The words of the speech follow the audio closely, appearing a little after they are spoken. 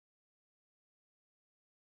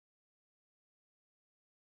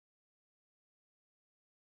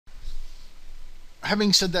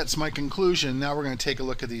having said that's my conclusion, now we're going to take a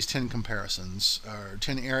look at these 10 comparisons, or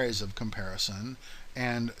 10 areas of comparison,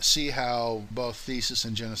 and see how both Thesis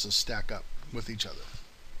and Genesis stack up with each other.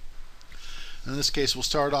 In this case, we'll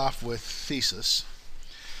start off with Thesis.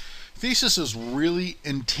 Thesis is really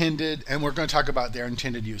intended, and we're going to talk about their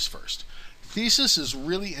intended use first. Thesis is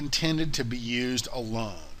really intended to be used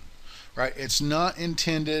alone, right? It's not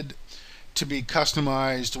intended to be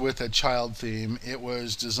customized with a child theme. It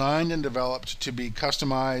was designed and developed to be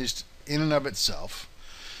customized in and of itself.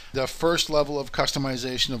 The first level of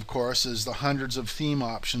customization, of course, is the hundreds of theme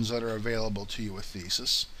options that are available to you with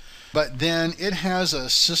Thesis. But then it has a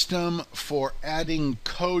system for adding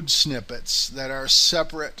code snippets that are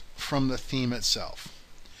separate from the theme itself.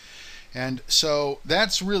 And so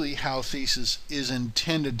that's really how Thesis is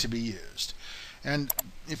intended to be used. And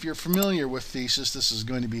if you're familiar with Thesis, this is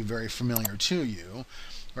going to be very familiar to you,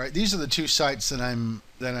 right? These are the two sites that I'm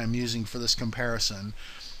using for this comparison.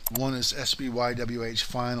 One is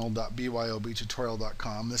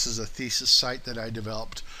sbywhfinal.bybtutorial.com. This is a Thesis site that I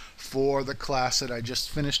developed for the class that I just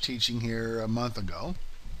finished teaching here a month ago.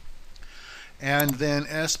 And then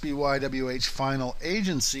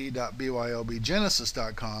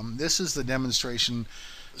sbywhfinalagency.bybgenesis.com. This is the demonstration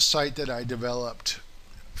site that I developed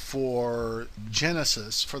for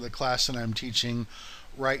Genesis for the class that I'm teaching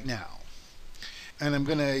right now. And I'm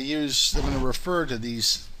going to refer to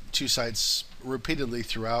these two sites repeatedly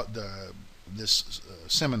throughout this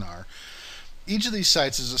seminar. Each of these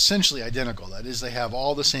sites is essentially identical. That is, they have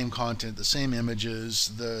all the same content, the same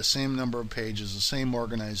images, the same number of pages, the same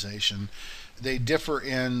organization. They differ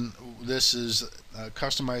in, this is a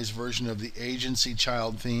customized version of the agency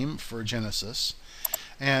child theme for Genesis.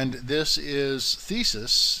 And this is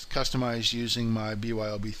Thesis, customized using my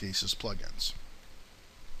BYOB Thesis plugins.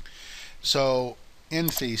 So in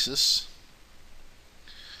Thesis,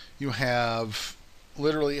 you have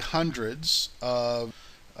literally hundreds of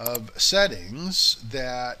settings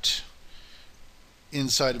that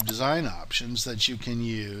inside of design options that you can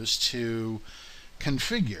use to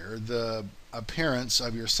configure the appearance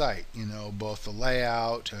of your site. You know, both the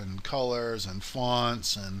layout and colors and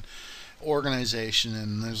fonts and organization,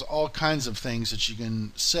 and there's all kinds of things that you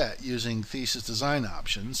can set using Thesis design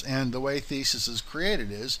options. And the way Thesis is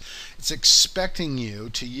created is it's expecting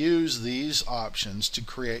you to use these options to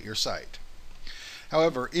create your site.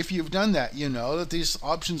 However, if you've done that, you know that these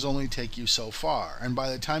options only take you so far, and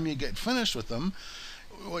by the time you get finished with them,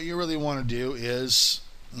 what you really want to do is,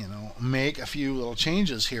 you know, make a few little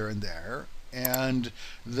changes here and there. And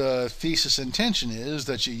the Thesis intention is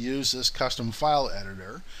that you use this custom file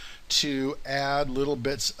editor to add little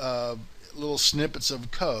snippets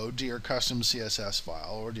of code to your custom CSS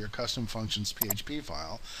file or to your custom functions PHP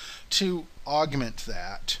file to augment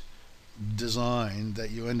that design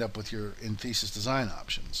that you end up with in Thesis design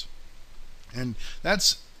options. And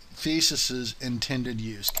that's Thesis's intended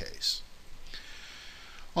use case.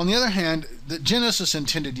 On the other hand, the Genesis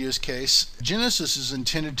intended use case, Genesis is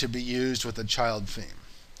intended to be used with a child theme.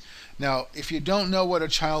 Now, if you don't know what a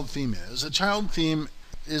child theme is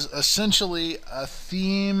is essentially a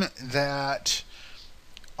theme that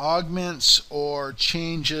augments or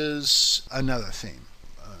changes another theme.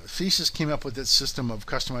 Thesis came up with its system of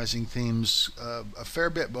customizing themes a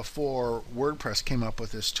fair bit before WordPress came up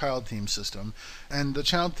with this child theme system. And the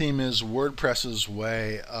child theme is WordPress's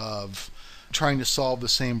way of trying to solve the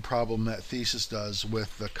same problem that Thesis does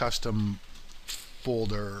with the custom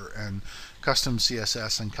folder and custom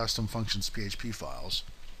CSS and custom functions PHP files.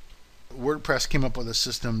 WordPress came up with a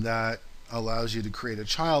system that allows you to create a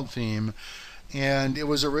child theme, and it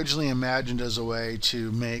was originally imagined as a way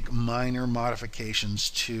to make minor modifications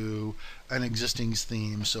to an existing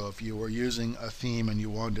theme. So if you were using a theme and you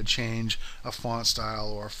wanted to change a font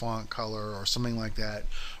style or a font color or something like that,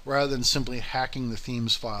 rather than simply hacking the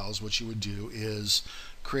themes files, what you would do is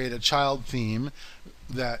create a child theme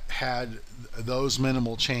that had those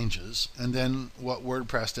minimal changes. And then what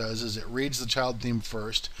WordPress does is it reads the child theme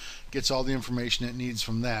first, gets all the information it needs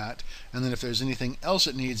from that, and then if there's anything else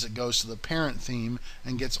it needs, it goes to the parent theme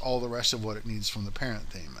and gets all the rest of what it needs from the parent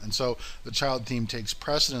theme. And so the child theme takes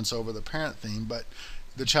precedence over the parent theme, but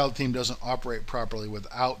the child theme doesn't operate properly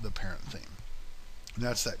without the parent theme. And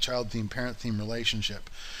that's that child theme parent theme relationship.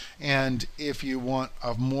 And if you want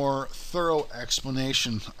a more thorough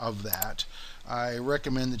explanation of that, I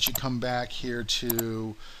recommend that you come back here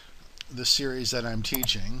to the series that I'm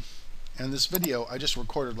teaching. And this video I just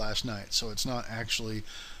recorded last night, so it's not actually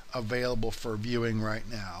available for viewing right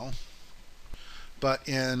now. But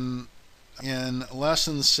in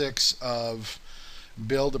lesson 6 of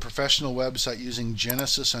Build a Professional Website Using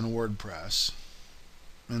Genesis and WordPress,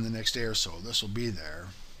 in the next day or so. This will be there.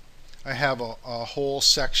 I have a whole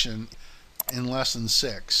section in lesson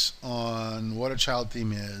 6 on what a child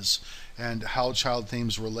theme is and how child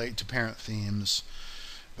themes relate to parent themes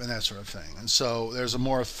and that sort of thing. And so there's a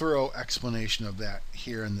more thorough explanation of that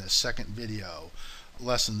here in this second video,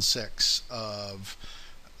 lesson 6 of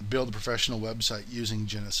Build a Professional Website Using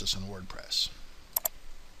Genesis and WordPress.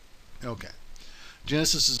 Okay.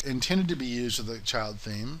 Genesis is intended to be used with a child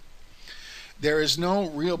theme. There is no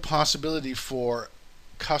real possibility for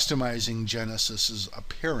customizing Genesis's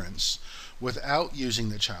appearance without using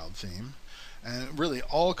the child theme, and really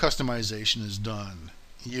all customization is done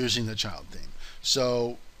using the child theme.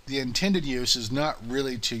 So the intended use is not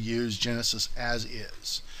really to use Genesis as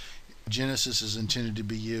is. Genesis is intended to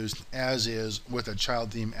be used as is with a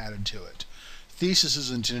child theme added to it. Thesis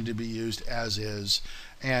is intended to be used as is,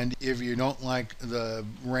 and if you don't like the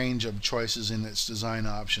range of choices in its design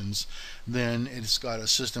options, then it's got a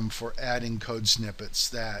system for adding code snippets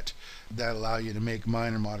that allow you to make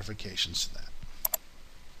minor modifications to that.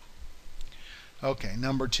 Okay,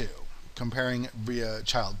 number 2, comparing via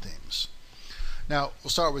child themes. Now, we'll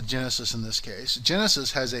start with Genesis in this case.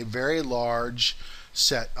 Genesis has a very large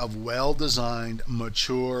set of well-designed,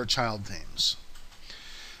 mature child themes.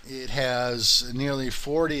 It has nearly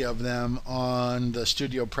 40 of them on the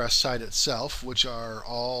StudioPress site itself, which are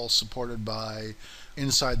all supported by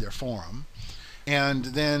inside their forum. And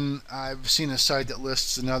then I've seen a site that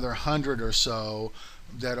lists another 100 or so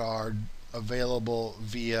that are available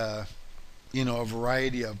via a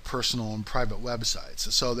variety of personal and private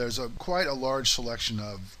websites. So there's quite a large selection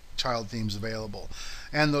of child themes available.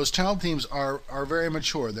 And those child themes are very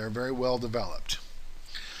mature. They're very well developed.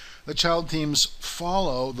 The child themes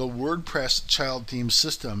follow the WordPress child theme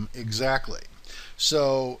system exactly.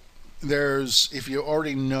 So if you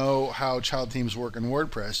already know how child themes work in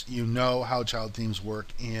WordPress, you know how child themes work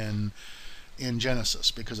in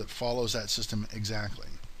Genesis, because it follows that system exactly.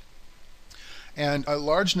 And a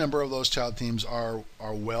large number of those child themes are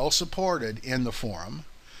well supported in the forum,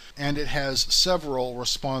 and it has several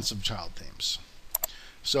responsive child themes.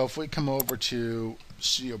 So if we come over to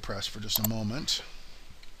StudioPress for just a moment,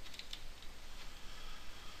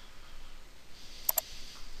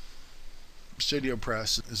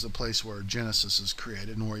 StudioPress is the place where Genesis is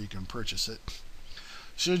created and where you can purchase it.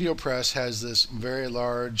 StudioPress has this very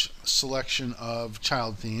large selection of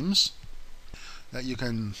child themes that you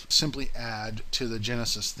can simply add to the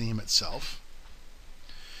Genesis theme itself.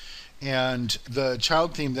 And the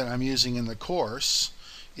child theme that I'm using in the course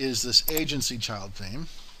is this agency child theme.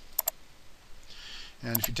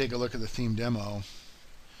 And if you take a look at the theme demo,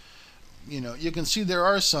 you can see there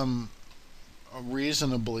are some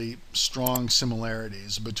reasonably strong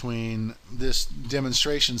similarities between this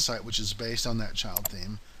demonstration site, which is based on that child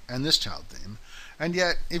theme, and this child theme. And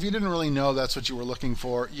yet, if you didn't really know that's what you were looking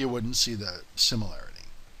for, you wouldn't see the similarity.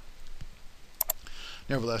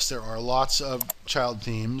 Nevertheless, there are lots of child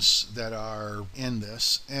themes that are in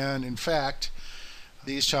this, and in fact,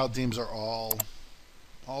 these child themes are all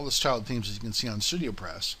the child themes, as you can see on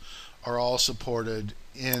StudioPress, are all supported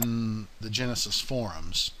in the Genesis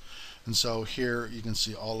forums. And so here you can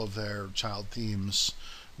see all of their child themes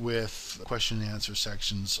with question and answer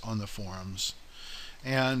sections on the forums.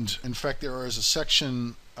 And in fact, there is a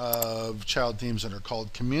section of child themes that are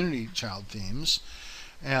called community child themes,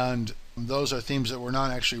 and those are themes that were not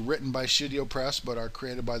actually written by StudioPress but are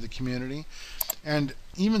created by the community, and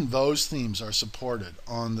even those themes are supported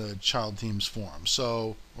on the child themes forum,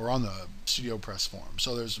 or on the StudioPress forum.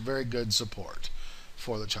 So there's very good support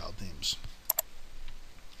for the child themes.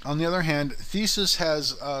 On the other hand, Thesis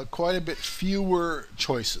has quite a bit fewer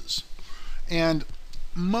choices, and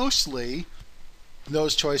mostly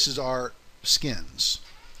those choices are skins,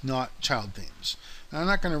 not child themes. Now, I'm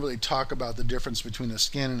not going to really talk about the difference between a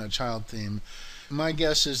skin and a child theme. My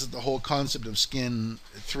guess is that the whole concept of skin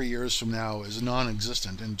 3 years from now is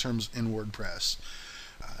non-existent in WordPress.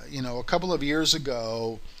 A couple of years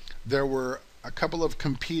ago, there were a couple of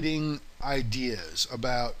competing ideas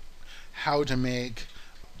about how to make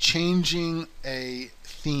changing a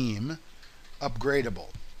theme upgradable.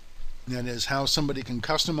 That is, how somebody can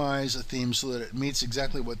customize a theme so that it meets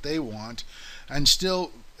exactly what they want and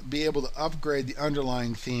still be able to upgrade the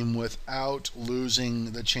underlying theme without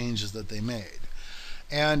losing the changes that they made.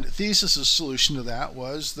 And Thesis' solution to that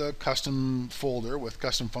was the custom folder with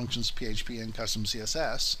custom functions PHP and custom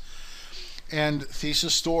CSS. And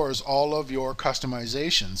Thesis stores all of your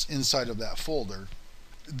customizations inside of that folder.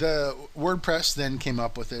 The WordPress then came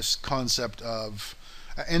up with this concept of,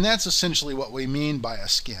 and that's essentially what we mean by a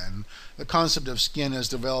skin. The concept of skin has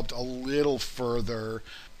developed a little further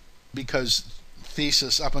because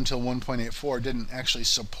Thesis up until 1.84 didn't actually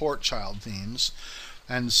support child themes.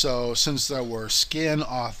 And so, since there were skin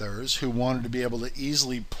authors who wanted to be able to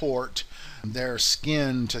easily port their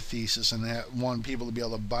skin to Thesis and wanted people to be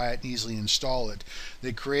able to buy it and easily install it,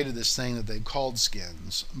 they created this thing that they called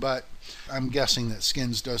skins. But I'm guessing that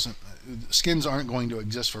skins aren't going to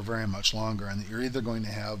exist for very much longer, and that you're either going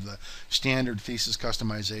to have the standard Thesis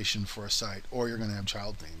customization for a site, or you're going to have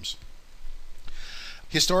child themes.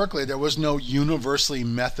 Historically, there was no universally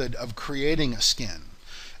method of creating a skin.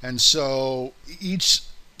 And so each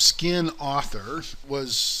skin author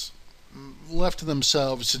was left to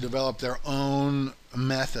themselves to develop their own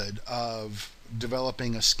method of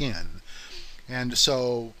developing a skin. And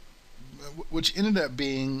so, which ended up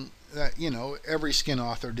being that, every skin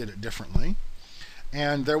author did it differently.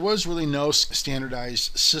 And there was really no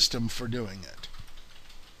standardized system for doing it,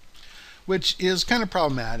 which is kind of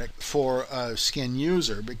problematic for a skin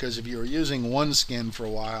user, because if you were using one skin for a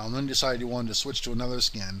while and then decided you wanted to switch to another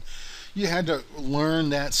skin, you had to learn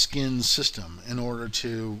that skin system in order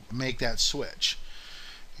to make that switch.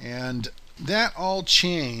 And that all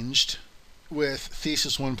changed with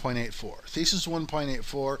Thesis 1.84. Thesis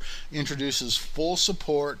 1.84 introduces full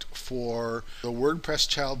support for the WordPress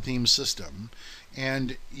child theme system,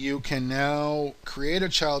 and you can now create a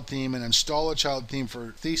child theme and install a child theme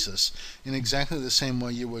for Thesis in exactly the same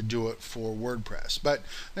way you would do it for WordPress. But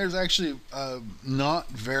there's actually not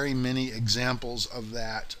very many examples of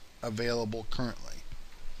that available currently.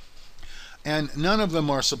 And none of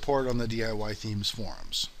them are supported on the DIY themes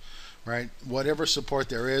forums, right? Whatever support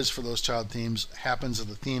there is for those child themes happens at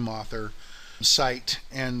the theme author site,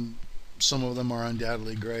 and some of them are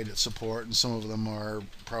undoubtedly great at support, and some of them are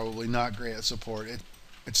probably not great at support.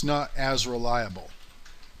 It's not as reliable.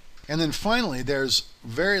 And then finally, there's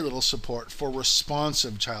very little support for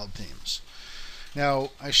responsive child themes.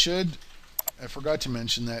 Now, I forgot to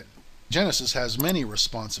mention that Genesis has many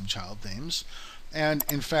responsive child themes, and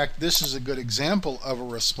in fact, this is a good example of a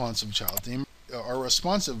responsive child theme. A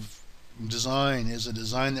responsive design is a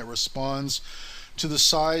design that responds to the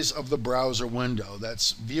size of the browser window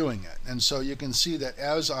that's viewing it. And so you can see that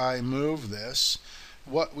as I move this,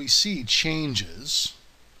 what we see changes,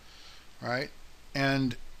 right?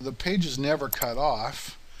 And the page is never cut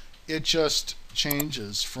off. It just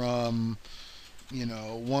changes from,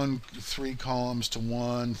 3 columns to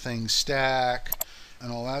one thing stack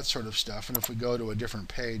and all that sort of stuff. And if we go to a different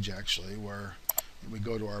page, actually, where we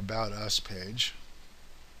go to our About Us page,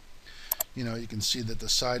 you can see that the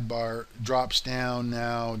sidebar drops down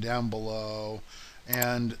now, down below,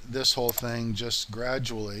 and this whole thing just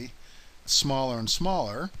gradually smaller and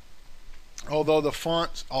smaller, although the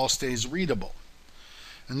font all stays readable.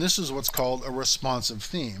 And this is what's called a responsive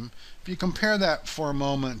theme. If you compare that for a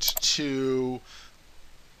moment to,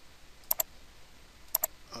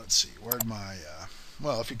 let's see,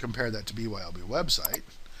 if you compare that to BYOB website,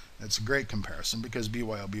 that's a great comparison, because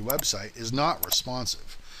BYOB website is not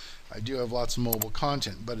responsive. I do have lots of mobile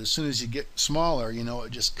content, but as soon as you get smaller,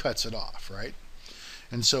 it just cuts it off, right?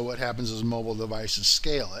 And so what happens is mobile devices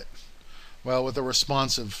scale it. Well, with a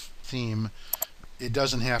responsive theme, it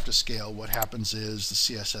doesn't have to scale. What happens is the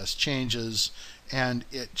CSS changes, and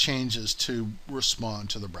it changes to respond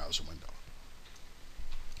to the browser window,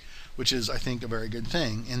 which is, I think, a very good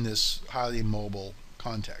thing in this highly mobile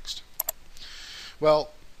context.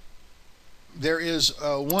 Well, there is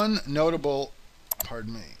one notable,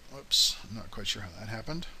 pardon me, whoops, I'm not quite sure how that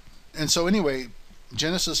happened. And so anyway,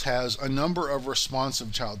 Genesis has a number of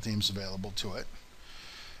responsive child themes available to it.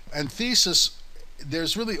 And Thesis,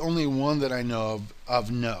 there's really only one that I know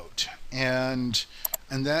of note, and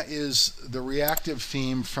that is the Reactive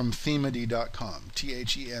Theme from Themedy.com,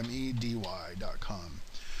 Themedy.com.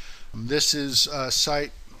 This is a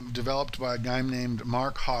site developed by a guy named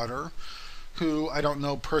Mark Hodder, who I don't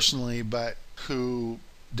know personally, but who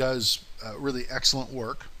does really excellent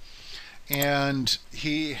work. And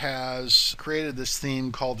he has created this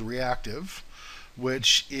theme called Reactive,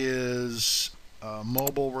 which is a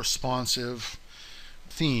mobile responsive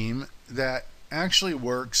theme that actually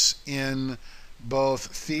works in both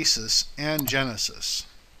Thesis and Genesis.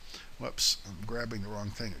 Whoops, I'm grabbing the wrong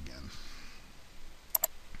thing again.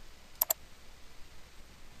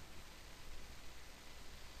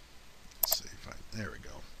 Let's see if there we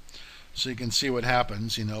go. So you can see what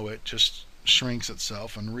happens. It just shrinks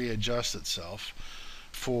itself and readjusts itself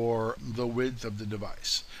for the width of the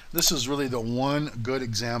device. This is really the one good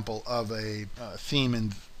example of a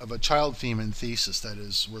theme of a child theme in Thesis that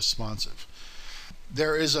is responsive.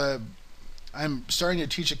 I'm starting to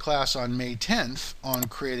teach a class on May 10th on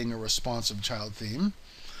creating a responsive child theme,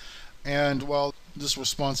 and while this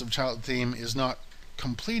responsive child theme is not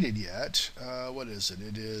completed yet. What is it?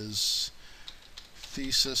 It is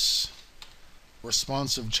Thesis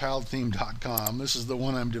responsivechildtheme.com. This is the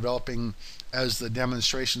one I'm developing as the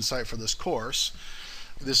demonstration site for this course.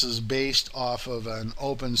 This is based off of an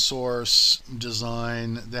open source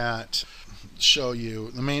design that show you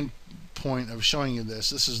the main point of showing you this.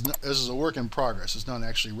 This is a work in progress. It's not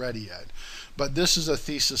actually ready yet, but this is a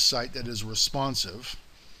thesis site that is responsive.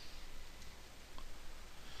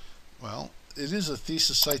 Well, it is a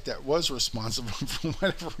thesis site that was responsive for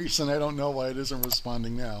whatever reason. I don't know why it isn't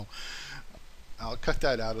responding now. I'll cut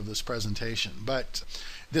that out of this presentation, but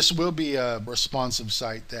this will be a responsive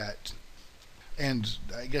site that, and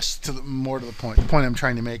I guess more to the point I'm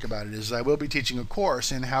trying to make about it is I will be teaching a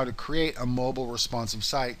course in how to create a mobile responsive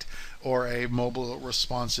site or a mobile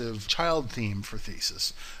responsive child theme for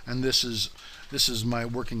Thesis, and this is my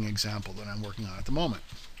working example that I'm working on at the moment.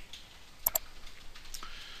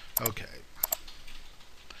 Okay.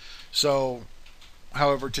 So,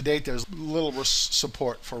 however, to date there's little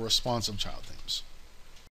support for responsive child themes.